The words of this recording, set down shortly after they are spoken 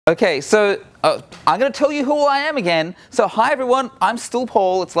Okay, so I'm going to tell you who I am again. So hi everyone, I'm still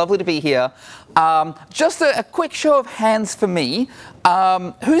Paul. It's lovely to be here. Just a quick show of hands for me.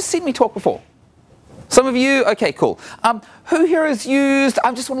 Who's seen me talk before? Some of you? Okay, cool. Who here has used,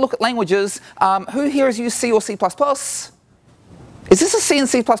 I just want to look at languages. Who here has used C or C++? Is this a C and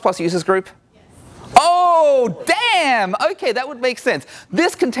C++ users group? Oh, damn! Okay, that would make sense.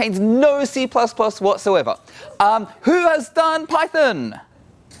 This contains no C++ whatsoever. Who has done Python?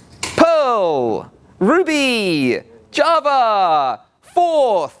 Perl, Ruby, Java,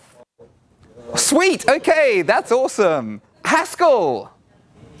 Forth. Sweet, okay, that's awesome. Haskell.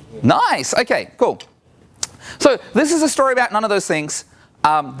 Nice, okay, cool. So this is a story about none of those things.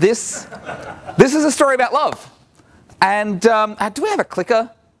 This is a story about love. And do we have a clicker?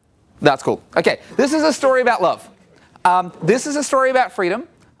 That's cool. Okay, this is a story about love. This is a story about freedom.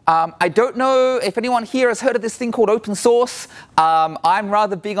 I don't know if anyone here has heard of this thing called open source. I'm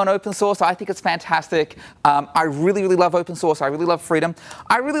rather big on open source. I think it's fantastic. I really, really love open source. I really love freedom.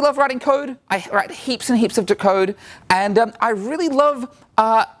 I really love writing code. I write heaps and heaps of code. And I really love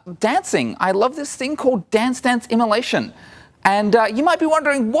dancing. I love this thing called Dance Emulation. And you might be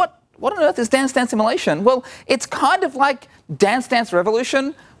wondering, what on earth is Dance Emulation? Well, it's kind of like Dance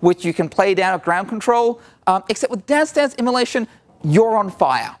Revolution, which you can play down at ground control, except with Dance Emulation, you're on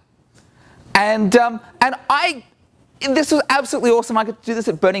fire. And this was absolutely awesome. I got to do this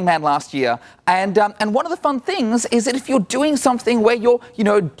at Burning Man last year. And one of the fun things is that if you're doing something where you're,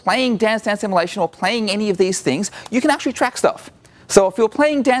 playing Dance Emulation or playing any of these things, you can actually track stuff. So if you're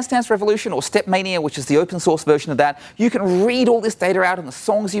playing Dance Revolution or Step Mania, which is the open source version of that, you can read all this data out and the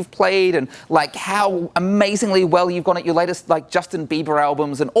songs you've played and like how amazingly well you've gone at your latest like Justin Bieber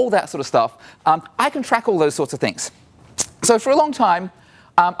albums and all that sort of stuff. I can track all those sorts of things. So for a long time,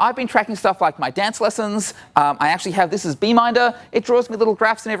 I've been tracking stuff like my dance lessons. I actually have this as Beeminder. It draws me little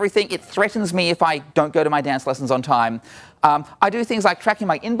graphs and everything. It threatens me if I don't go to my dance lessons on time. I do things like tracking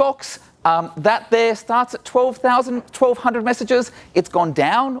my inbox. That there starts at 1,200 messages. It's gone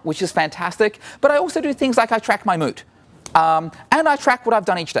down, which is fantastic. But I also do things like I track my mood. And I track what I've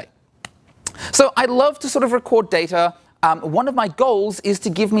done each day. So I love to sort of record data. One of my goals is to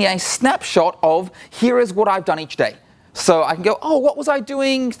give me a snapshot of here is what I've done each day. So I can go, oh, what was I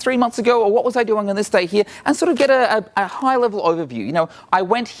doing 3 months ago, or what was I doing on this day here, and sort of get a high-level overview. I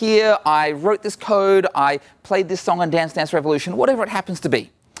went here, I wrote this code, I played this song on Dance Revolution, whatever it happens to be.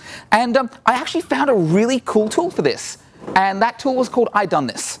 And I actually found a really cool tool for this, and that tool was called I Done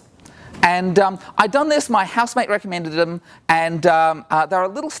This. And I Done This, my housemate recommended them, and they're a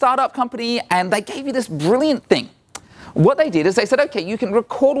little startup company, and they gave you this brilliant thing. What they did is they said, okay, you can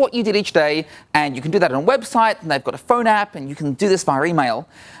record what you did each day, and you can do that on a website, and they've got a phone app, and you can do this via email.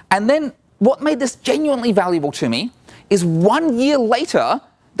 And then what made this genuinely valuable to me is 1 year later,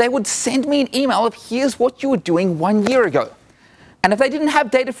 they would send me an email of here's what you were doing 1 year ago. And if they didn't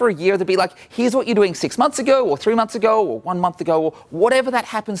have data for a year, they'd be like, here's what you're doing 6 months ago, or 3 months ago, or 1 month ago, or whatever that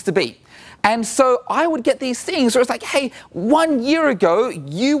happens to be. And so I would get these things where it's like, hey, 1 year ago,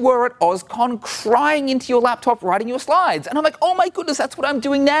 you were at OzCon crying into your laptop writing your slides. And I'm like, oh my goodness, that's what I'm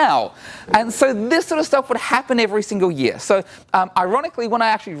doing now. And so this sort of stuff would happen every single year. So ironically, when I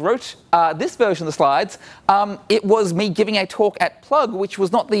actually wrote this version of the slides, it was me giving a talk at Plug, which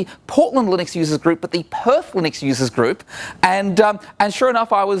was not the Portland Linux users group, but the Perth Linux users group. And sure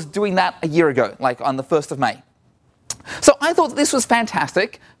enough, I was doing that a year ago, like on the 1st of May. So I thought this was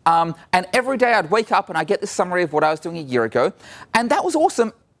fantastic, and every day I'd wake up and I'd get this summary of what I was doing a year ago, and that was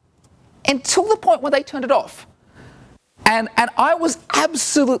awesome until the point where they turned it off. And I was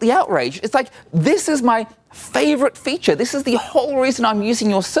absolutely outraged. It's like, this is my favorite feature. This is the whole reason I'm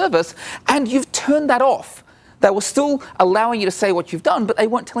using your service, and you've turned that off. They were still allowing you to say what you've done, but they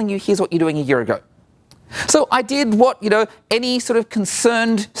weren't telling you here's what you're doing a year ago. So I did what any sort of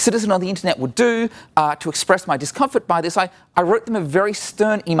concerned citizen on the internet would do to express my discomfort by this. I wrote them a very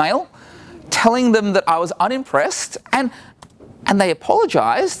stern email telling them that I was unimpressed, and they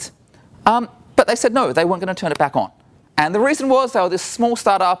apologized, but they said no, they weren't going to turn it back on. And the reason was they were this small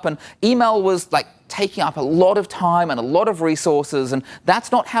startup, and email was like taking up a lot of time and a lot of resources, and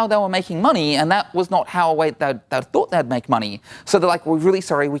that's not how they were making money, and that was not how they thought they'd make money. So they're like, we're really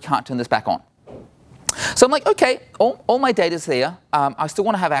sorry, we can't turn this back on. So I'm like, okay, all my data's there. I still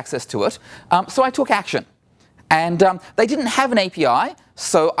want to have access to it. So I took action. And they didn't have an API,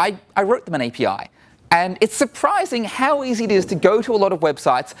 so I wrote them an API. And it's surprising how easy it is to go to a lot of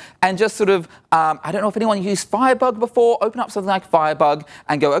websites and just sort of, I don't know if anyone used Firebug before, open up something like Firebug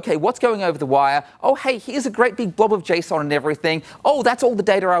and go, okay, what's going over the wire? Oh, hey, here's a great big blob of JSON and everything. Oh, that's all the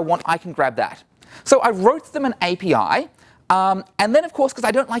data I want. I can grab that. So I wrote them an API And then, of course, because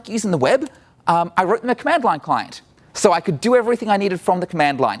I don't like using the web, I wrote them a command line client. So I could do everything I needed from the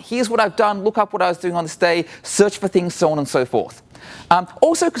command line. Here's what I've done, look up what I was doing on this day, search for things, so on and so forth.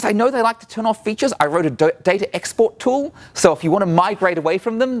 Also, because I know they like to turn off features, I wrote a data export tool. So if you want to migrate away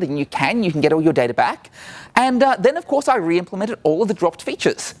from them, then you can get all your data back. And then, of course, I re-implemented all of the dropped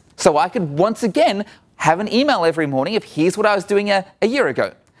features. So I could, once again, have an email every morning of here's what I was doing a year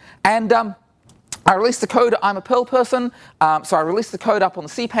ago. And I released the code, I'm a Perl person, so I released the code up on the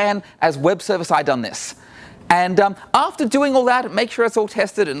CPAN as web service I done this. And after doing all that, make sure it's all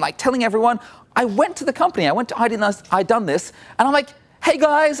tested and like telling everyone, I went to the company, I went to I done this, and I'm like, hey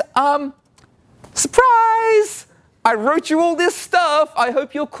guys, surprise! I wrote you all this stuff, I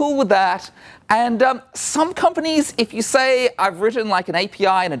hope you're cool with that. And some companies, if you say, I've written like an API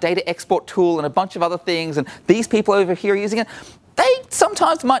and a data export tool and a bunch of other things, and these people over here are using it, they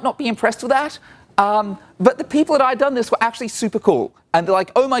sometimes might not be impressed with that. But the people that I'd done this were actually super cool. And they're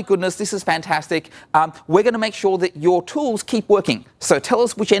like, oh my goodness, this is fantastic. We're going to make sure that your tools keep working. So tell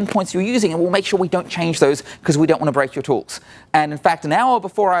us which endpoints you're using, and we'll make sure we don't change those because we don't want to break your tools. And in fact, an hour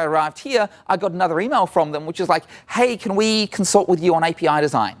before I arrived here, I got another email from them, which is like, hey, can we consult with you on API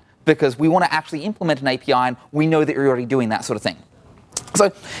design? Because we want to actually implement an API, and we know that you're already doing that sort of thing.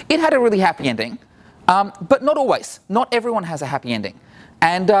 So it had a really happy ending, but not always. Not everyone has a happy ending.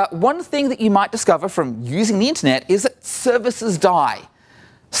 And one thing that you might discover from using the internet is that services die.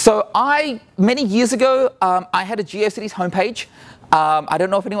 So many years ago, I had a GeoCities homepage. I don't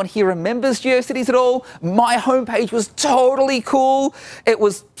know if anyone here remembers GeoCities at all. My homepage was totally cool. It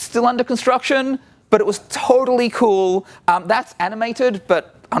was still under construction, but it was totally cool. That's animated,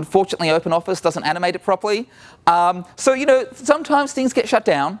 but unfortunately OpenOffice doesn't animate it properly. So, you know, sometimes things get shut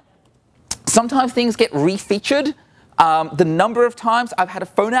down. Sometimes things get refeatured. The number of times I've had a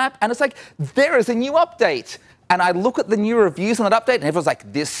phone app and it's like, there is a new update. And I look at the new reviews on that update and everyone's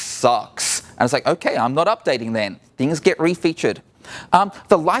like, this sucks. And it's like, okay, I'm not updating then. Things get refeatured.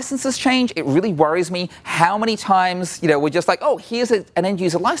 The licenses change. It really worries me how many times, you know, we're just like, oh, here's an end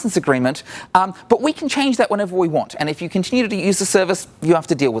user license agreement. But we can change that whenever we want. And if you continue to use the service, you have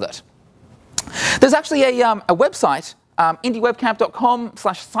to deal with it. There's actually a website,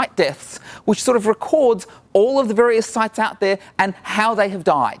 indiewebcamp.com/site deaths, which sort of records all of the various sites out there and how they have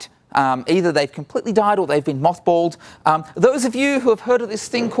died. Either they've completely died or they've been mothballed. Those of you who have heard of this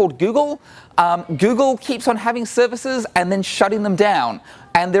thing called Google, Google keeps on having services and then shutting them down.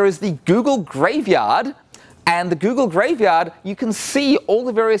 And there is the Google graveyard. And the Google graveyard, you can see all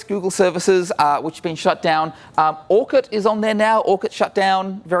the various Google services which have been shut down. Orkut is on there now. Orkut shut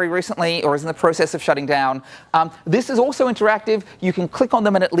down very recently, or is in the process of shutting down. This is also interactive. You can click on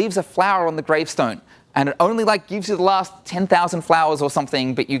them and it leaves a flower on the gravestone. And it only like gives you the last 10,000 flowers or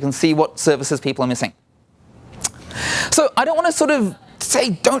something, but you can see what services people are missing. So I don't want to sort of say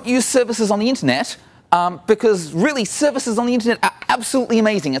don't use services on the internet, because really services on the internet are absolutely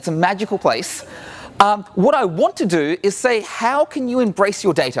amazing. It's a magical place. What I want to do is say, how can you embrace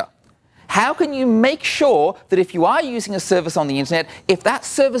your data? How can you make sure that if you are using a service on the internet, if that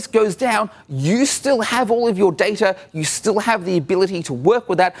service goes down, you still have all of your data, you still have the ability to work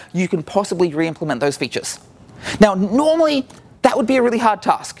with that, you can possibly re-implement those features. Now, normally, that would be a really hard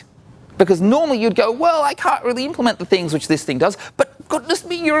task. Because normally you'd go, well, I can't really implement the things which this thing does, but goodness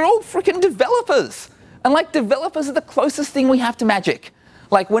me, you're all freaking developers. And like, developers are the closest thing we have to magic.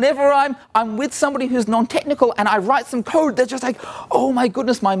 Like, whenever I'm with somebody who's non-technical and I write some code, they're just like, oh my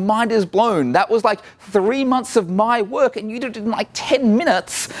goodness, my mind is blown. That was like 3 months of my work and you did it in like 10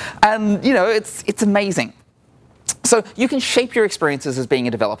 minutes. And, you know, it's amazing. So you can shape your experiences as being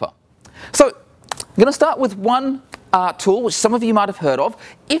a developer. So I'm going to start with one tool, which some of you might have heard of.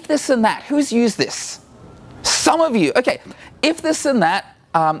 If this and that. Who's used this? Some of you. Okay. If this and that,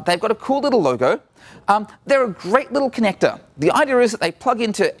 they've got a cool little logo. They're a great little connector. The idea is that they plug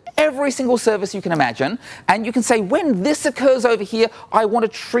into every single service you can imagine, and you can say, when this occurs over here, I want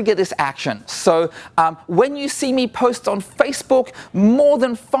to trigger this action. So when you see me post on Facebook more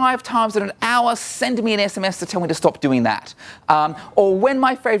than 5 times in an hour, send me an SMS to tell me to stop doing that. Or when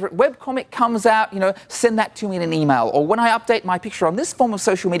my favorite webcomic comes out, you know, send that to me in an email. Or when I update my picture on this form of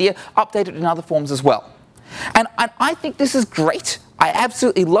social media, update it in other forms as well. And I think this is great. I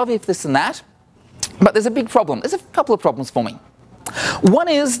absolutely love if this and that. But there's a big problem. There's a couple of problems for me. One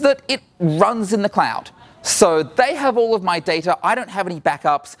is that it runs in the cloud. So they have all of my data. I don't have any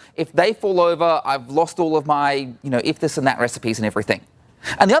backups. If they fall over, I've lost all of my, you know, if this and that recipes and everything.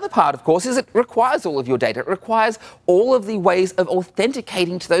 And the other part, of course, is it requires all of your data. It requires all of the ways of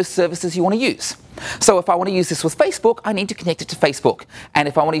authenticating to those services you want to use. So if I want to use this with Facebook, I need to connect it to Facebook. And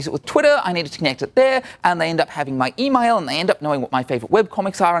if I want to use it with Twitter, I need to connect it there. And they end up having my email, and they end up knowing what my favorite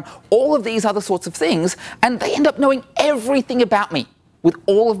webcomics are, and all of these other sorts of things. And they end up knowing everything about me with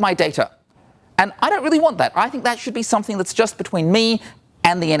all of my data. And I don't really want that. I think that should be something that's just between me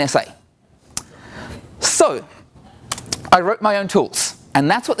and the NSA. So I wrote my own tools. And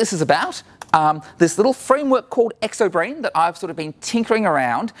that's what this is about. This little framework called exobrain that I've sort of been tinkering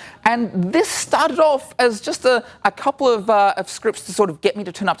around. And this started off as just a couple of scripts to sort of get me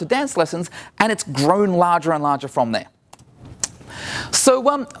to turn up to dance lessons, and it's grown larger and larger from there. So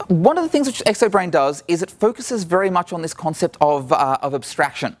one of the things which exobrain does is it focuses very much on this concept of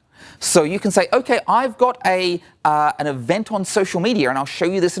abstraction. So you can say, OK, I've got an event on social media, and I'll show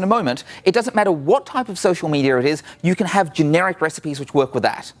you this in a moment. It doesn't matter what type of social media it is. You can have generic recipes which work with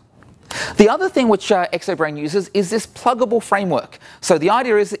that. The other thing which exobrain uses is this pluggable framework. So the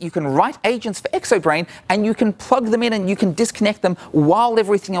idea is that you can write agents for exobrain, and you can plug them in and you can disconnect them while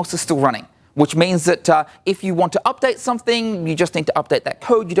everything else is still running. Which means that if you want to update something, you just need to update that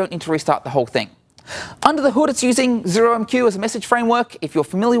code. You don't need to restart the whole thing. Under the hood, it's using ZeroMQ as a message framework. If you're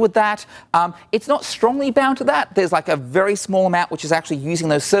familiar with that, it's not strongly bound to that. There's like a very small amount which is actually using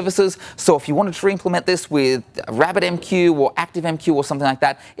those services. So if you wanted to re-implement this with RabbitMQ or ActiveMQ or something like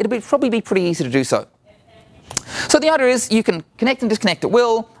that, it'd probably be pretty easy to do so. So the idea is you can connect and disconnect at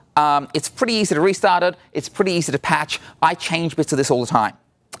will. It's pretty easy to restart it. It's pretty easy to patch. I change bits of this all the time.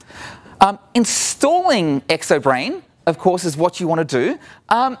 Installing exobrain, of course, is what you want to do.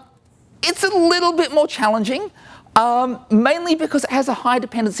 It's a little bit more challenging, mainly because it has a high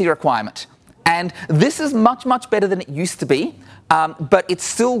dependency requirement. And this is much, much better than it used to be, but it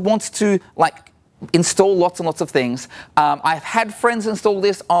still wants to install lots and lots of things. I've had friends install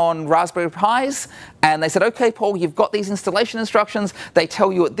this on Raspberry Pis, and they said, OK, Paul, you've got these installation instructions. They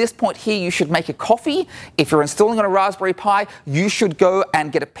tell you at this point here you should make a coffee. If you're installing on a Raspberry Pi, you should go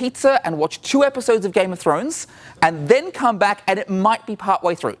and get a pizza and watch 2 episodes of Game of Thrones, and then come back, and it might be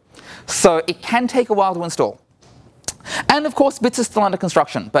partway through. So it can take a while to install. And of course, bits are still under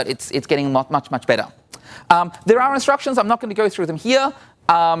construction, but it's getting much, much better. There are instructions. I'm not going to go through them here.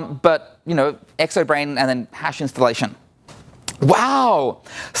 But, you know, exobrain and then hash installation. Wow!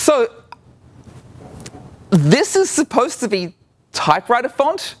 So this is supposed to be typewriter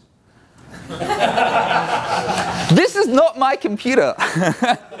font? This is not my computer.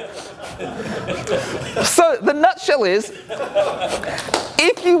 So the nutshell is,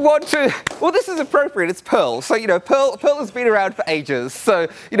 if you want to, well, this is appropriate, it's Perl. So, you know, Perl has been around for ages. So,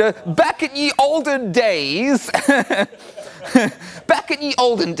 you know, back in ye olden days,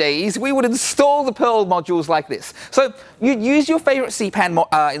 we would install the Perl modules like this. So you'd use your favorite CPAN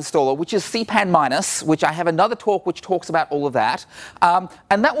installer, which is CPAN-, which I have another talk which talks about all of that.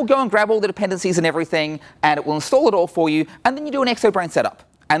 And that will go and grab all the dependencies and everything, and it will install it all for you. And then you do an exobrain setup.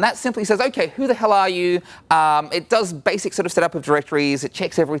 And that simply says, OK, who the hell are you? It does basic sort of setup of directories. It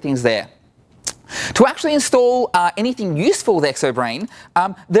checks everything's there. To actually install anything useful with exobrain,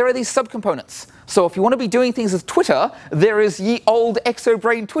 there are these subcomponents. So if you want to be doing things with Twitter, there is ye old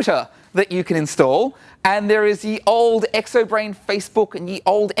exobrain Twitter that you can install. And there is ye old exobrain Facebook and ye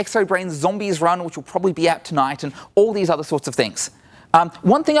old exobrain Zombies Run, which will probably be out tonight, and all these other sorts of things.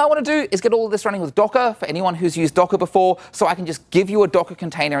 One thing I want to do is get all of this running with Docker for anyone who's used Docker before, so I can just give you a Docker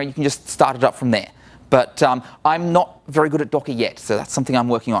container and you can just start it up from there. But I'm not very good at Docker yet, so that's something I'm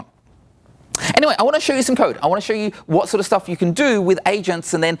working on. Anyway, I want to show you some code. I want to show you what sort of stuff you can do with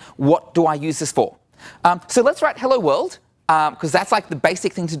agents, and then what do I use this for. So let's write hello world, because that's like the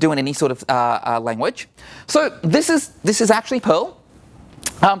basic thing to do in any sort of language. So this is actually Perl.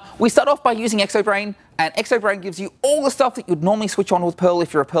 We start off by using exobrain, and exobrain gives you all the stuff that you'd normally switch on with Perl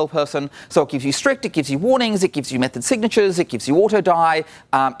if you're a Perl person. So it gives you strict, it gives you warnings, it gives you method signatures, it gives you auto die,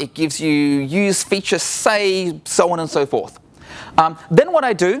 it gives you use feature say, so on and so forth. Then what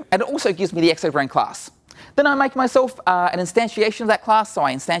I do, and it also gives me the exobrain class. Then I make myself an instantiation of that class, so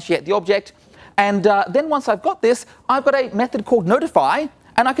I instantiate the object. And then once I've got this, I've got a method called notify,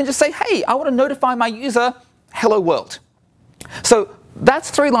 and I can just say, hey, I want to notify my user, hello world. So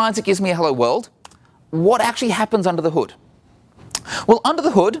that's 3 lines. It gives me a hello world. What actually happens under the hood? Well, under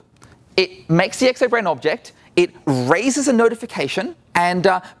the hood, it makes the exobrain object. It raises a notification. And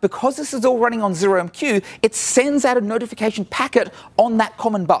because this is all running on ZeroMQ, it sends out a notification packet on that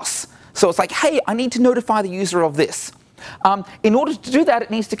common bus. So it's like, hey, I need to notify the user of this. In order to do that, it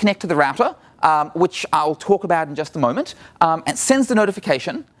needs to connect to the router, which I'll talk about in just a moment, and sends the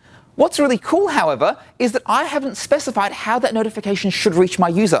notification. What's really cool, however, is that I haven't specified how that notification should reach my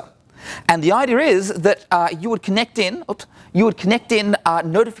user. And the idea is that you would connect in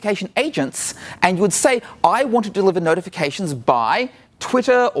notification agents, and you would say, I want to deliver notifications by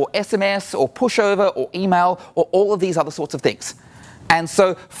Twitter or SMS or pushover or email or all of these other sorts of things. And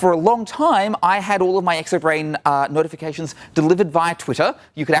so for a long time, I had all of my exobrain notifications delivered via Twitter.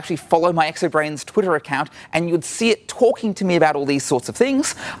 You could actually follow my exobrain's Twitter account, and you would see it talking to me about all these sorts of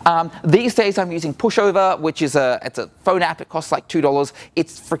things. These days, I'm using pushover, which is it's a phone app. It costs like $2.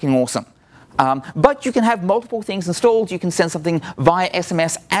 It's freaking awesome. But you can have multiple things installed. You can send something via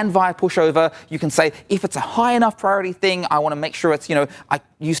SMS and via pushover. You can say, if it's a high enough priority thing, I want to make sure it's, I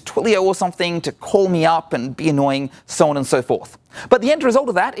use Twilio or something to call me up and be annoying, so on and so forth. But the end result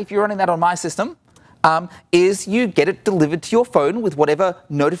of that, if you're running that on my system, is you get it delivered to your phone with whatever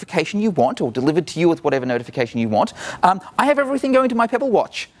notification you want, or delivered to you with whatever notification you want. I have everything going to my Pebble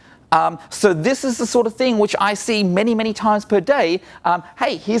Watch. So this is the sort of thing which I see many, many times per day.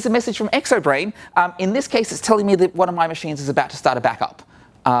 Hey, here's a message from Exobrain. In this case, it's telling me that one of my machines is about to start a backup.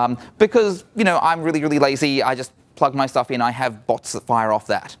 Because, I'm really, really lazy. I just plug my stuff in. I have bots that fire off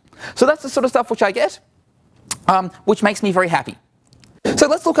that. So that's the sort of stuff which I get, which makes me very happy. So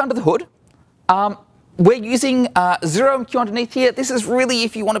let's look under the hood. We're using 0MQ underneath here. This is really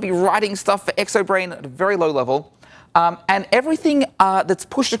if you want to be writing stuff for Exobrain at a very low level. And everything that's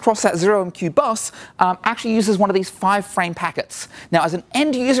pushed across that 0MQ bus actually uses one of these 5-frame packets. Now, as an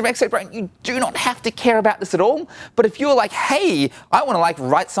end user of Exobrain, you do not have to care about this at all. But if you're like, hey, I want to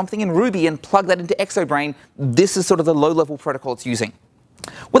write something in Ruby and plug that into Exobrain, this is sort of the low-level protocol it's using.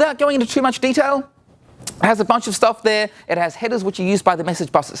 Without going into too much detail, it has a bunch of stuff there. It has headers which are used by the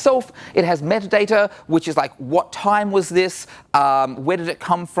message bus itself. It has metadata, which is like what time was this, where did it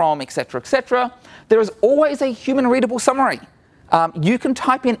come from, etc., etc. There is always a human-readable summary. You can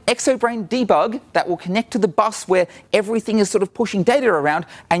type in Exobrain debug that will connect to the bus where everything is sort of pushing data around,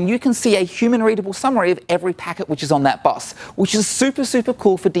 and you can see a human-readable summary of every packet which is on that bus, which is super, super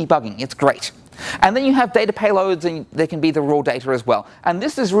cool for debugging. It's great. And then you have data payloads, and there can be the raw data as well. And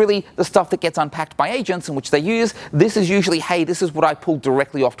this is really the stuff that gets unpacked by agents and which they use. This is usually, hey, this is what I pulled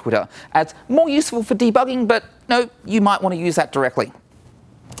directly off Twitter. It's more useful for debugging, but no, you might want to use that directly.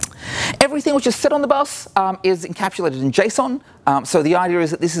 Everything which is set on the bus is encapsulated in JSON. So the idea is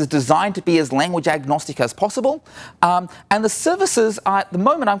that this is designed to be as language agnostic as possible. And the services, at the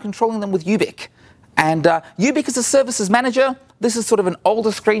moment, I'm controlling them with Ubiq. And Ubiq is a services manager. This is sort of an older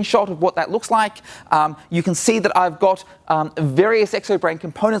screenshot of what that looks like. You can see that I've got various Exobrain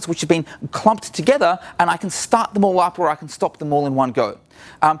components which have been clumped together, and I can start them all up or I can stop them all in one go.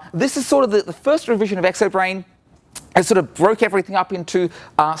 This is sort of the first revision of Exobrain. It sort of broke everything up into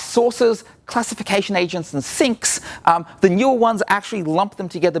sources, classification agents, and sinks. The newer ones actually lump them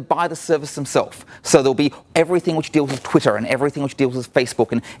together by the service themselves. So there'll be everything which deals with Twitter, and everything which deals with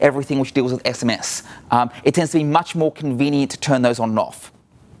Facebook, and everything which deals with SMS. It tends to be much more convenient to turn those on and off.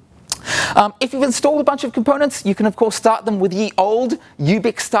 If you've installed a bunch of components, you can of course start them with ye old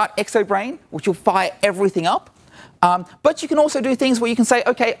Ubiq start Exobrain, which will fire everything up. But you can also do things where you can say,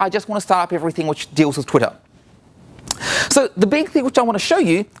 okay, I just want to start up everything which deals with Twitter. So the big thing which I want to show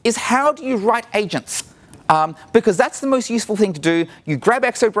you is how do you write agents? Because that's the most useful thing to do. You grab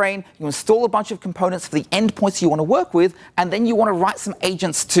Exobrain, you install a bunch of components for the endpoints you want to work with, and then you want to write some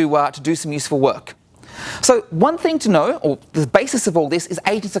agents to do some useful work. So one thing to know, or the basis of all this, is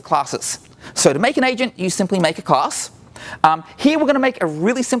agents are classes. So to make an agent, you simply make a class. Here we're going to make a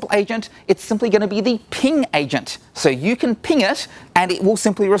really simple agent. It's simply going to be the ping agent. So you can ping it, and it will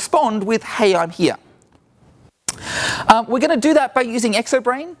simply respond with, hey, I'm here. We're going to do that by using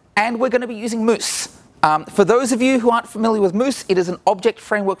Exobrain, and we're going to be using Moose. For those of you who aren't familiar with Moose, it is an object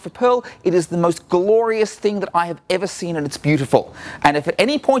framework for Perl. It is the most glorious thing that I have ever seen, and it's beautiful. And if at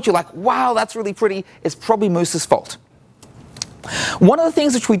any point you're like, wow, that's really pretty, it's probably Moose's fault. One of the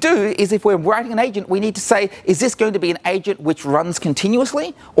things which we do is if we're writing an agent, we need to say, is this going to be an agent which runs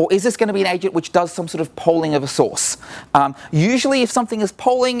continuously, or is this going to be an agent which does some sort of polling of a source? Usually if something is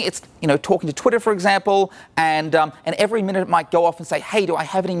polling, it's talking to Twitter, for example, and every minute it might go off and say, hey, do I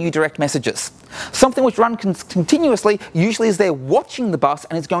have any new direct messages? Something which runs continuously usually is they're watching the bus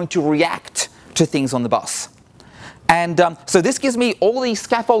and is going to react to things on the bus. And so this gives me all the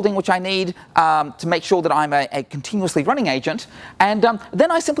scaffolding which I need to make sure that I'm a continuously running agent. And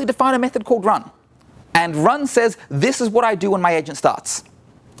then I simply define a method called run. And run says, this is what I do when my agent starts.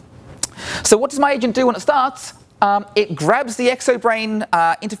 So what does my agent do when it starts? It grabs the Exobrain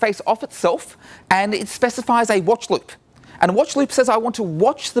interface off itself, and it specifies a watch loop. And a watch loop says I want to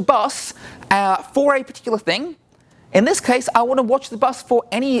watch the bus for a particular thing. In this case, I want to watch the bus for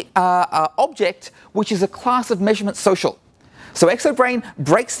any object which is a class of measurement social. So exobrain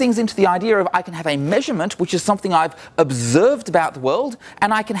breaks things into the idea of I can have a measurement, which is something I've observed about the world,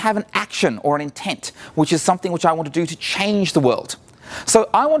 and I can have an action or an intent, which is something which I want to do to change the world. So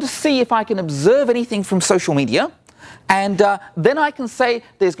I want to see if I can observe anything from social media, and then I can say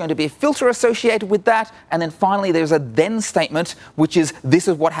there's going to be a filter associated with that, and then finally there's a then statement, which is this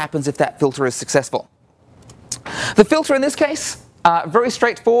is what happens if that filter is successful. The filter in this case, very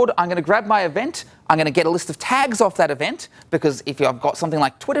straightforward. I'm going to grab my event. I'm going to get a list of tags off that event, because if I've got something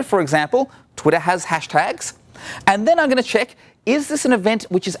like Twitter, for example, Twitter has hashtags. And then I'm going to check, is this an event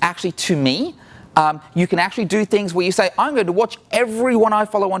which is actually to me? You can actually do things where you say, I'm going to watch everyone I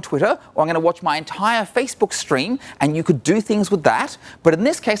follow on Twitter, or I'm going to watch my entire Facebook stream, and you could do things with that. But in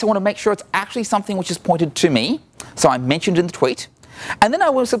this case, I want to make sure it's actually something which is pointed to me. So I mentioned in the tweet. And then I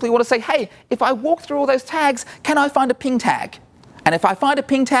will simply want to say, hey, if I walk through all those tags, can I find a ping tag? And if I find a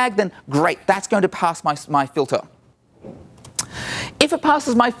ping tag, then great, that's going to pass my filter. If it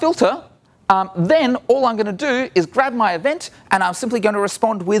passes my filter, then all I'm going to do is grab my event, and I'm simply going to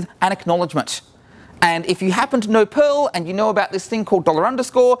respond with an acknowledgement. And if you happen to know Perl and you know about this thing called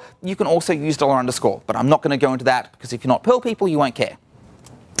 $_, you can also use $_. But I'm not going to go into that, because if you're not Perl people, you won't care.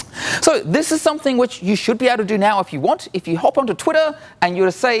 So this is something which you should be able to do now if you want. If you hop onto Twitter and you were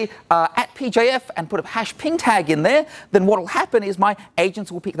to say @PJF and put a hash ping tag in there, then what will happen is my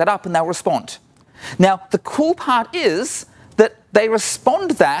agents will pick that up and they'll respond. Now, the cool part is that they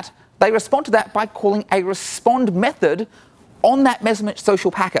respond to that by calling a respond method on that measurement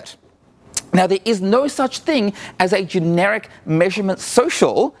social packet. Now, there is no such thing as a generic measurement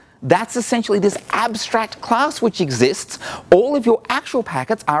social. That's essentially this abstract class which exists. All of your actual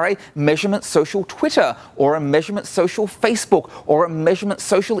packets are a measurement social Twitter, or a measurement social Facebook, or a measurement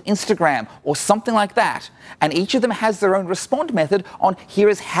social Instagram, or something like that. And each of them has their own respond method on here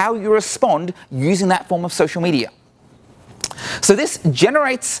is how you respond using that form of social media. So this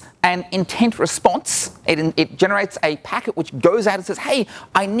generates an intent response. It generates a packet which goes out and says, hey,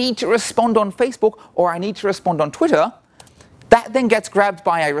 I need to respond on Facebook, or I need to respond on Twitter. That then gets grabbed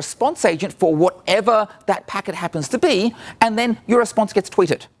by a response agent for whatever that packet happens to be, and then your response gets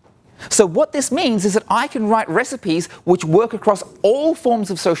tweeted. So what this means is that I can write recipes which work across all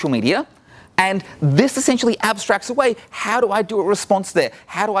forms of social media, and this essentially abstracts away, how do I do a response there?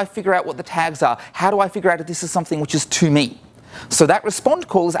 How do I figure out what the tags are? How do I figure out if this is something which is to me? So that respond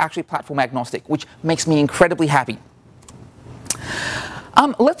call is actually platform agnostic, which makes me incredibly happy.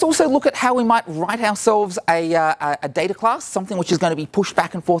 Let's also look at how we might write ourselves a data class, something which is going to be pushed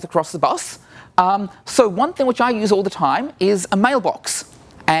back and forth across the bus. So one thing which I use all the time is a mailbox.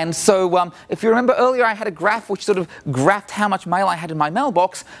 And so if you remember earlier, I had a graph which sort of graphed how much mail I had in my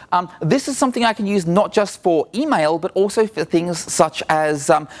mailbox. This is something I can use not just for email, but also for things such as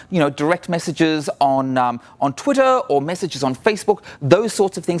direct messages on Twitter, or messages on Facebook, those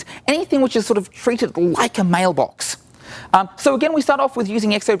sorts of things. Anything which is sort of treated like a mailbox. So again, we start off with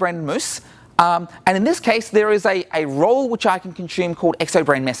using exobrain and moose. And in this case, there is a role which I can consume called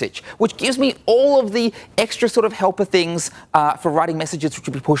exobrain message, which gives me all of the extra sort of helper things for writing messages which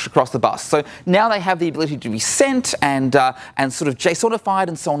will be pushed across the bus. So now they have the ability to be sent and sort of JSONified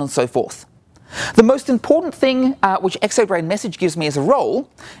and so on and so forth. The most important thing which exobrain message gives me as a role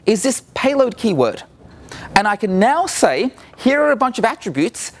is this payload keyword. And I can now say, here are a bunch of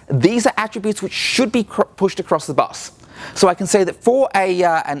attributes. These are attributes which should be pushed across the bus. So I can say that for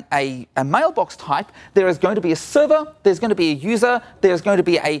a mailbox type, there is going to be a server, there's going to be a user, there's going to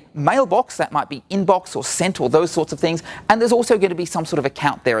be a mailbox, that might be inbox or sent or those sorts of things, and there's also going to be some sort of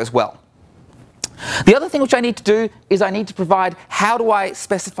account there as well. The other thing which I need to do is I need to provide, how do I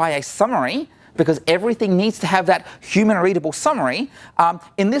specify a summary? Because everything needs to have that human readable summary.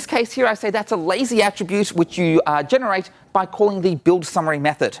 In this case here, I say that's a lazy attribute which you generate by calling the build summary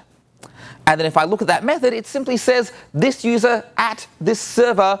method. And then if I look at that method, it simply says this user at this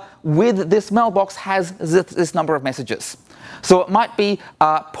server with this mailbox has this number of messages. So it might be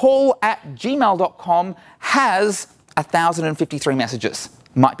paul@gmail.com has 1,053 messages.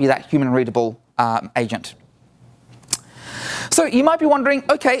 Might be that human readable agent. So you might be wondering,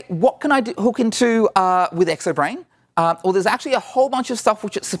 okay, what can I hook into with exobrain? Well, there's actually a whole bunch of stuff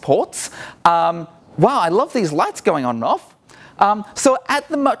which it supports. Wow, I love these lights going on and off. So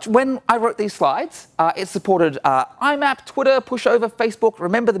when I wrote these slides, it supported IMAP, Twitter, Pushover, Facebook,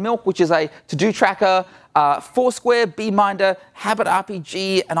 Remember the Milk, which is a to-do tracker, Foursquare, Beeminder, Habit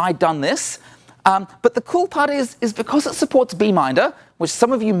RPG, and I'd done this. But the cool part is because it supports Beeminder, which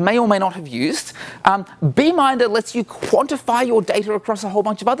some of you may or may not have used, Beeminder lets you quantify your data across a whole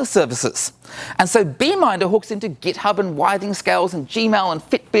bunch of other services. And so Beeminder hooks into GitHub and Withing Scales and Gmail and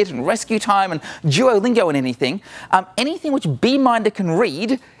Fitbit and Rescue Time and Duolingo and anything. Anything which Beeminder can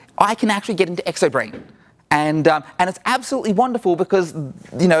read, I can actually get into exobrain. And it's absolutely wonderful because,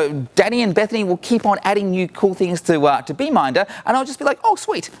 you know, Danny and Bethany will keep on adding new cool things to Beeminder, and I'll just be like, oh,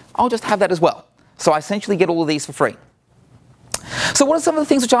 sweet, I'll just have that as well. So I essentially get all of these for free. So what are some of the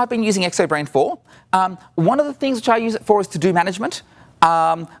things which I've been using exobrain for? One of the things which I use it for is to-do management.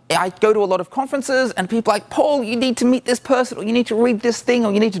 I go to a lot of conferences and people are like, Paul, you need to meet this person, or you need to read this thing,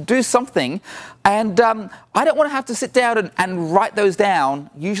 or you need to do something. And I don't want to have to sit down and write those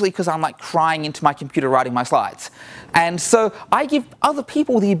down, usually because I'm like crying into my computer writing my slides. And so I give other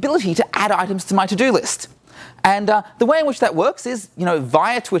people the ability to add items to my to-do list. And the way in which that works is, you know,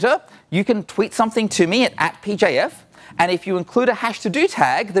 via Twitter, you can tweet something to me at @PJF. And if you include a #to-do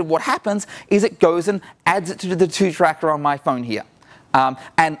tag, then what happens is it goes and adds it to the to tracker on my phone here.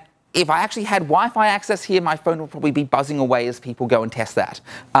 And if I actually had Wi-Fi access here, my phone would probably be buzzing away as people go and test that.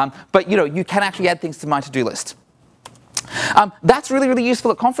 But you know, you can actually add things to my to-do list. That's really, really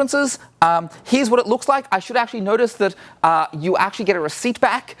useful at conferences. Here's what it looks like. I should actually notice that you actually get a receipt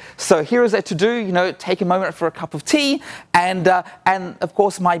back. So here is a to-do, you know, take a moment for a cup of tea. And of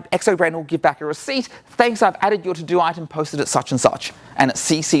course, my exobrain will give back a receipt. Thanks, I've added your to-do item, posted at such and such. And it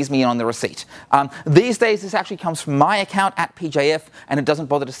CCs me in on the receipt. These days, this actually comes from my account at PJF, and it doesn't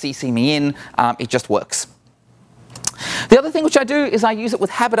bother to CC me in. It just works. The other thing which I do is I use it with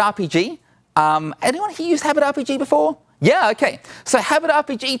Habit RPG. Anyone here used Habit RPG before? Yeah, okay. So Habit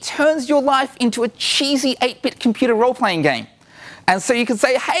RPG turns your life into a cheesy 8-bit computer role-playing game. And so you can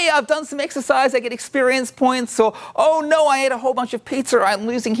say, hey, I've done some exercise, I get experience points, or, oh no, I ate a whole bunch of pizza, I'm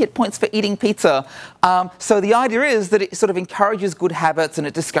losing hit points for eating pizza. So the idea is that it sort of encourages good habits and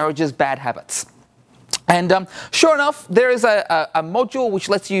it discourages bad habits. And sure enough, there is a module which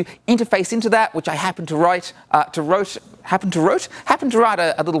lets you interface into that, which I happened to write a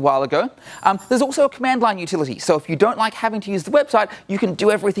little while ago. There's also a command line utility. So if you don't like having to use the website, you can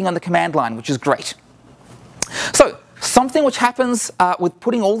do everything on the command line, which is great. So something which happens with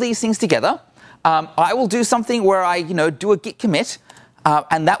putting all these things together, I will do something where I do a git commit,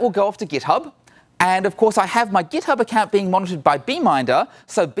 and that will go off to GitHub. And of course, I have my GitHub account being monitored by Beeminder,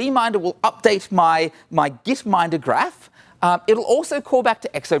 so Beeminder will update my Gitminder graph. It'll also call back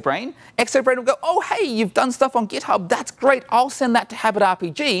to exobrain. Exobrain will go, oh, hey, you've done stuff on GitHub, that's great, I'll send that to Habit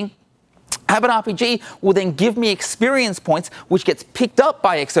RPG. Habit RPG will then give me experience points, which gets picked up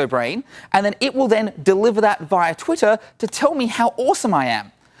by exobrain, and then it will then deliver that via Twitter to tell me how awesome I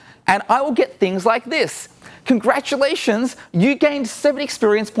am. And I will get things like this. Congratulations, you gained 7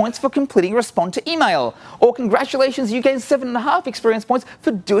 experience points for completing respond to email. Or congratulations, you gained 7.5 experience points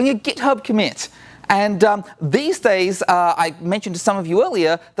for doing a GitHub commit. And these days, I mentioned to some of you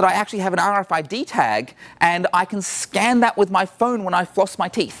earlier that I actually have an RFID tag, and I can scan that with my phone when I floss my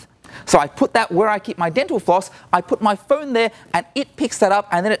teeth. So I put that where I keep my dental floss, I put my phone there, and it picks that up,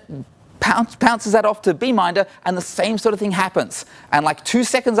 and then it pounces that off to Beeminder, and the same sort of thing happens. And like 2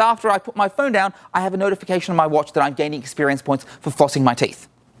 seconds after I put my phone down, I have a notification on my watch that I'm gaining experience points for flossing my teeth.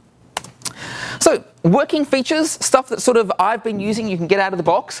 So working features, stuff that sort of I've been using, you can get out of the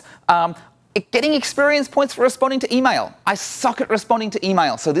box. Getting experience points for responding to email. I suck at responding to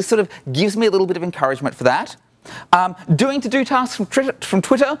email, so this sort of gives me a little bit of encouragement for that. Doing to-do tasks from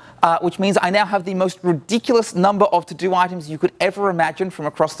Twitter, which means I now have the most ridiculous number of to-do items you could ever imagine from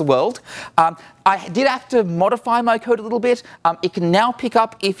across the world. I did have to modify my code a little bit. It can now pick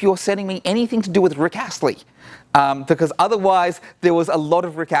up if you're sending me anything to do with Rick Astley, because otherwise there was a lot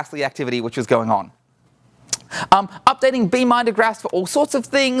of Rick Astley activity which was going on. Updating Beeminder graphs for all sorts of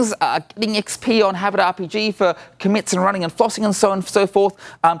things, getting XP on Habit RPG for commits and running and flossing and so on and so forth.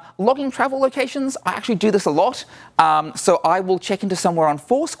 Logging travel locations, I actually do this a lot. So I will check into somewhere on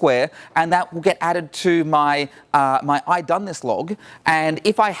Foursquare, and that will get added to my I done this log. And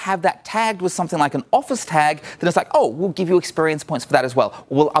if I have that tagged with something like an office tag, then it's like, oh, we'll give you experience points for that as well.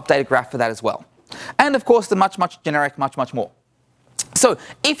 Or we'll update a graph for that as well. And of course, the much generic, much more. So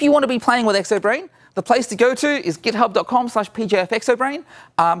if you want to be playing with exobrain, the place to go to is github.com/pjfexobrain.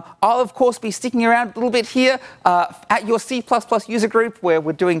 I'll, of course, be sticking around a little bit here at your C++ user group, where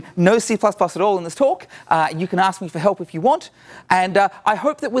we're doing no C++ at all in this talk. You can ask me for help if you want. And I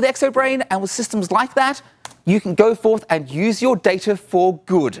hope that with exobrain and with systems like that, you can go forth and use your data for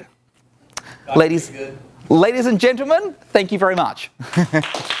good. Ladies and gentlemen, thank you very much.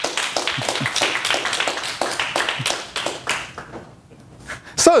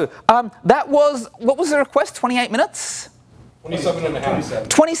 So that was, what was the request, 28 minutes? 27.5.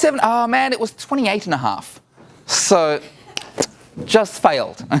 27, oh man, it was 28.5. So, just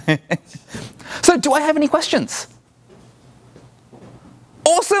failed. So, do I have any questions?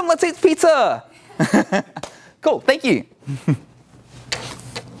 Awesome, let's eat pizza. Cool, thank you.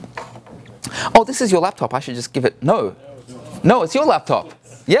 Oh, this is your laptop. I should just give it, no. No, it's your laptop.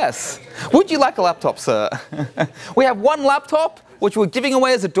 Yes. Would you like a laptop, sir? We have one laptop, which we're giving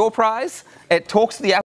away as a door prize. It talks to the